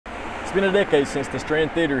It's been a decade since the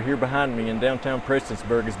Strand Theater here behind me in downtown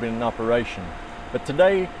Prestonsburg has been in operation, but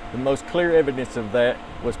today the most clear evidence of that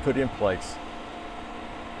was put in place.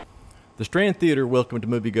 The Strand Theater welcomed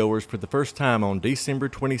moviegoers for the first time on December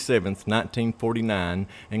 27, 1949,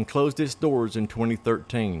 and closed its doors in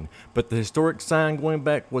 2013, but the historic sign going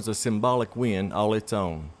back was a symbolic win all its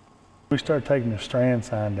own. We started taking the Strand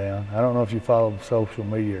sign down. I don't know if you follow social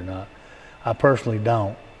media or not. I personally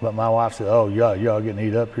don't, but my wife said, oh, y'all getting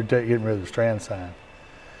eat up, you're getting rid of the Strand sign.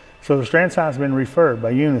 So the Strand sign's been refurbed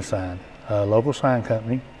by Unisign, a local sign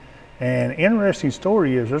company. And interesting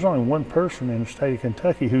story is there's only one person in the state of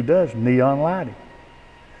Kentucky who does neon lighting.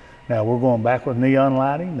 Now we're going back with neon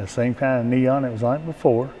lighting, the same kind of neon that was on it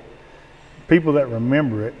before. People that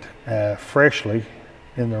remember it freshly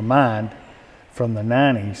in their mind from the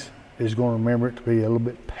 90s is going to remember it to be a little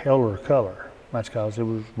bit paler color. That's because it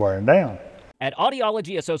was wearing down. At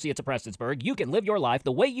Audiology Associates of Prestonsburg, you can live your life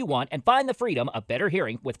the way you want and find the freedom of better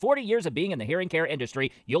hearing. With 40 years of being in the hearing care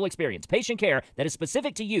industry, you'll experience patient care that is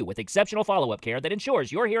specific to you with exceptional follow-up care that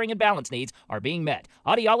ensures your hearing and balance needs are being met.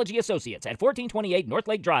 Audiology Associates at 1428 North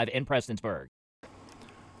Lake Drive in Prestonsburg.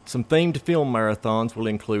 Some themed film marathons will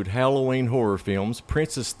include Halloween horror films,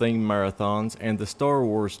 princess-themed marathons, and the Star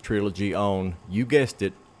Wars trilogy on, you guessed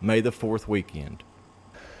it, May the 4th weekend.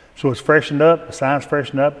 So it's freshened up, the sign's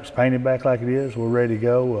freshened up, it's painted back like it is, we're ready to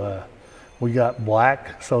go. We got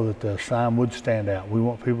black so that the sign would stand out. We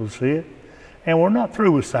want people to see it. And we're not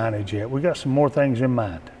through with signage yet. We got some more things in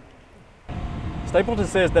mind. Stapleton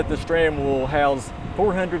says that the Strand will house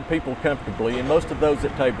 400 people comfortably, and most of those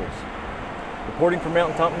at tables. Reporting for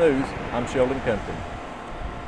Mountaintop News, I'm Sheldon Compton.